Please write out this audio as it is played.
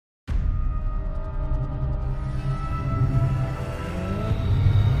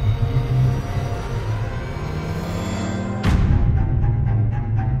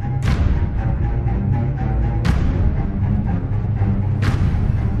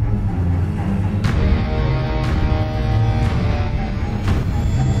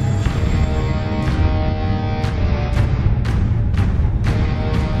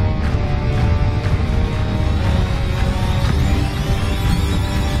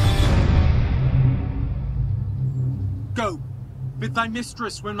Bid thy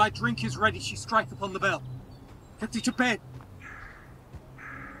mistress, when my drink is ready, she strike upon the bell. Get thee to bed.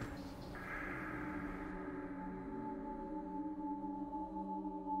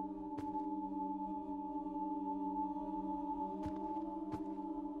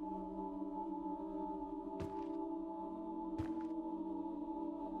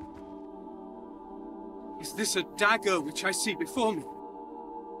 Is this a dagger which I see before me?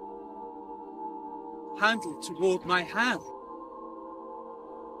 Handle toward my hand.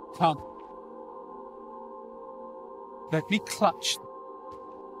 Come. Let me clutch.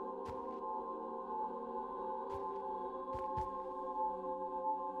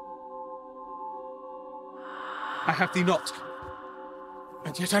 I have thee not,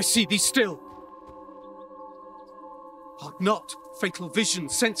 and yet I see thee still. Art not fatal vision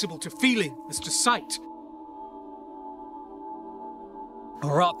sensible to feeling as to sight?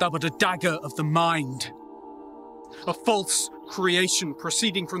 Or art thou but a dagger of the mind? A false creation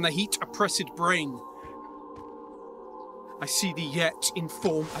proceeding from the heat-oppressed brain? I see thee yet in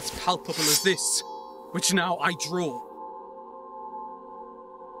form as palpable as this, which now I draw.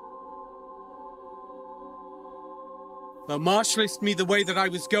 Thou marshallest me the way that I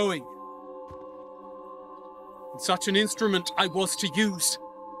was going, and such an instrument I was to use.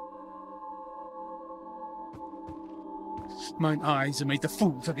 Mine eyes are made the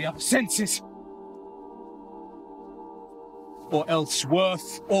fools of the other senses, or else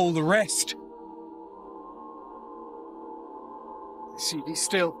worth all the rest. I see thee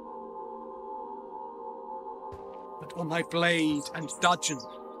still, but on thy blade and dudgeon,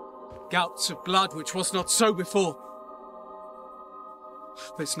 gouts of blood which was not so before.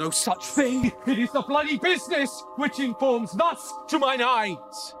 There's no such thing. It is the bloody business which informs thus to mine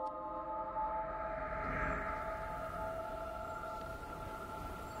eyes.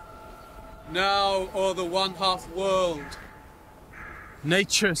 Now o'er the one-half world,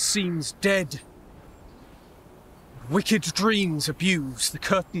 nature seems dead. Wicked dreams abuse the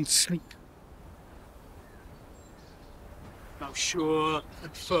curtained sleep. Thou sure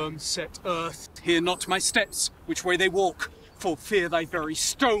and firm set earth, hear not my steps, which way they walk, for fear thy very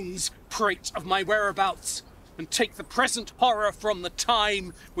stones prate of my whereabouts, and take the present horror from the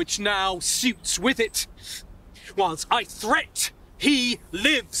time which now suits with it. Whilst I threat, he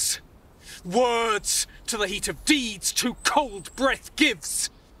lives. Words to the heat of deeds too cold breath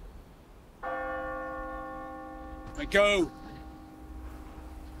gives. I go,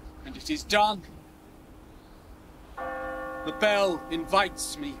 and it is done. The bell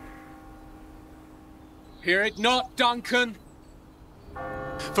invites me. Hear it not, Duncan,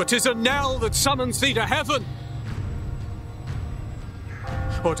 for 'tis a knell that summons thee to heaven,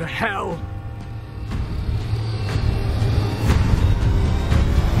 or to hell.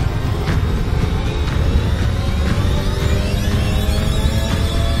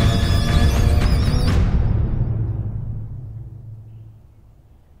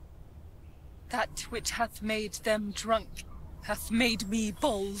 That which hath made them drunk hath made me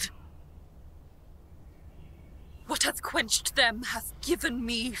bold. What hath quenched them hath given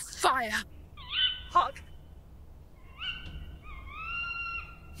me fire. Hark!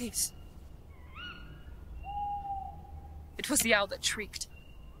 Yes. It was the owl that shrieked.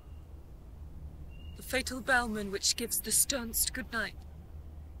 The fatal bellman which gives the sternest good night.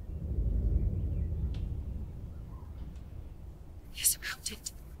 He is about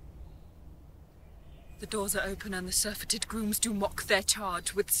it. The doors are open and the surfeited grooms do mock their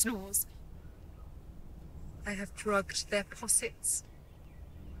charge with snores. I have drugged their possets.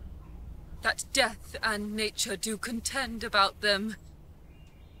 That death and nature do contend about them,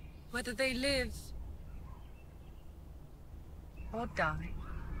 whether they live or die.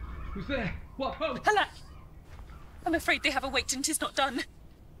 Who's there? What? Oh. Alack! I'm afraid they have awaked and 'tis not done.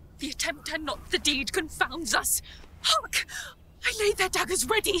 The attempt and not the deed confounds us. Hark! I laid their daggers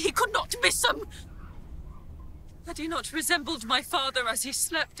ready, he could not miss them. Had he not resembled my father as he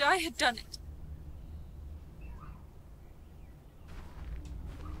slept, I had done it.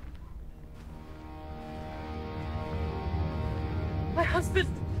 My husband!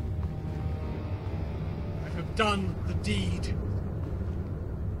 I have done the deed.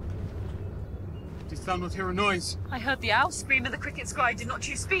 Didst thou not hear a noise? I heard the owl scream and the cricket's cry. Did not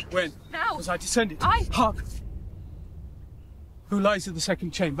you speak? When? Now. As I descended. I... Hark! Who lies in the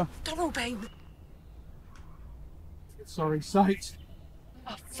second chamber? Donalbain. Sorry sight.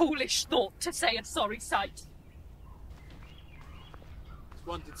 A foolish thought to say a sorry sight.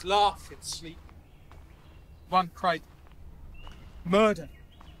 One did laugh in sleep. One cried, murder.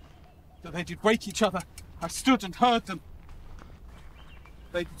 That they did wake each other. I stood and heard them.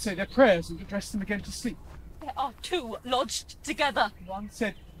 They did say their prayers and address them again to sleep. There are two lodged together. One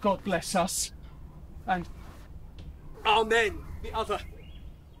said, God bless us, and Amen, the other,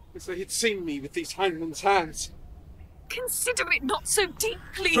 as they had seen me with these hangman's hands. Consider it not so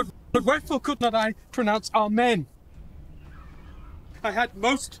deeply. But wherefore could not I pronounce Amen? I had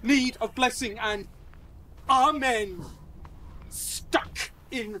most need of blessing, and Amen stuck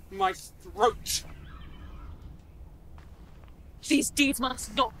in my throat. These deeds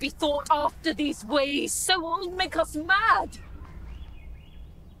must not be thought after these ways, so will make us mad.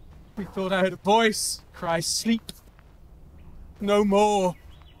 We thought I heard a voice cry, sleep no more.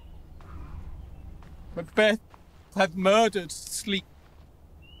 Macbeth hath murdered sleep,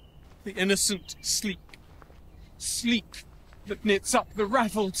 the innocent sleep, sleep that knits up the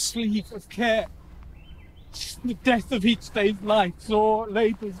raveled sleeve of care. The death of each day's life, sore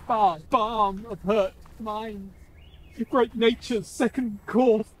labour's balm of hurt minds, great nature's second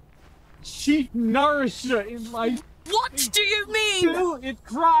course, chief nourisher in life. What do you mean? Still it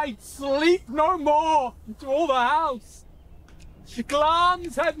cried, sleep no more, to all the house.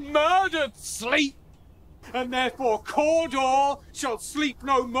 Glamis had murdered sleep, and therefore Cawdor shall sleep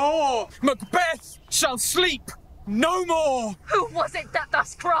no more. Macbeth shall sleep no more. Who was it that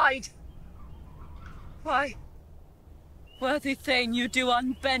thus cried? Why, worthy Thane, you do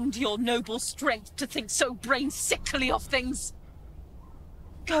unbend your noble strength to think so brain-sickly of things.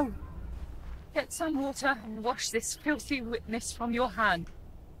 Go, get some water and wash this filthy witness from your hand.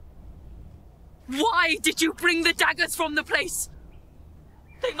 Why did you bring the daggers from the place?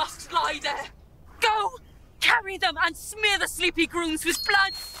 They must lie there. Go, carry them and smear the sleepy grooms with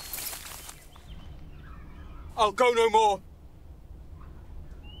blood. I'll go no more.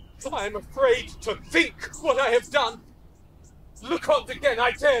 I am afraid to think what I have done. Look on again, I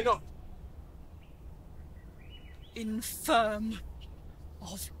dare not. Infirm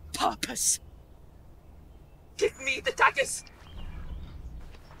of purpose. Give me the daggers.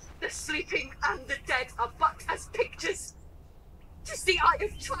 The sleeping and the dead are but as pictures. 'Tis the eye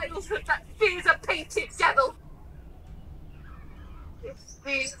of childhood that fears a painted devil. If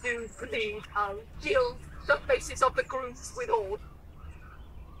these do bleed, I'll gild the faces of the grooms with all.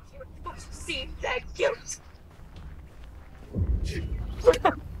 You would not see their guilt.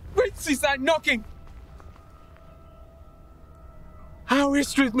 Whence is that knocking? How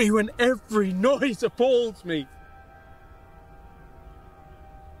is't with me when every noise appalls me?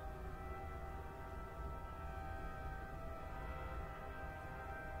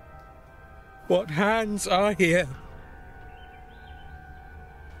 What hands are here?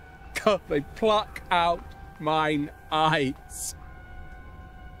 God, they pluck out mine eyes.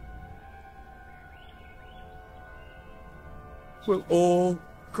 Will all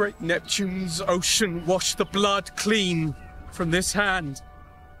great Neptune's ocean wash the blood clean from this hand?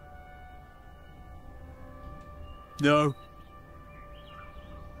 No.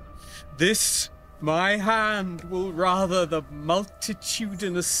 This my hand will rather the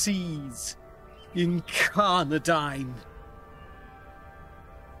multitudinous seas incarnadine,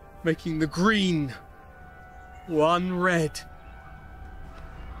 making the green one red.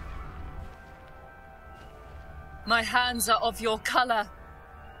 My hands are of your colour,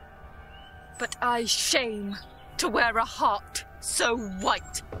 but I shame to wear a heart so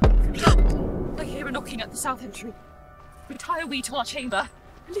white. I hear a knocking at the south entry. Retire we to our chamber.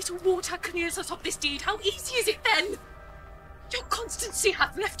 A little water clears us of this deed. How easy is it then? Your constancy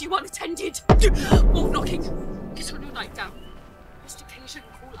hath left you unattended. More knocking. Get on your nightgown. Must occasion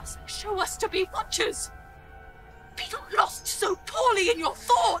call us. Show us to be watchers. Be not lost so poorly in your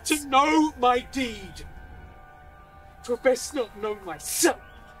thoughts. To know my deed, 'twere best not know myself.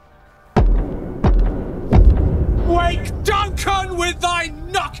 Wake Duncan with thy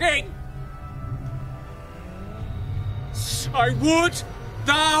knocking! I would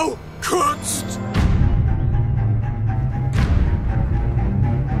thou couldst!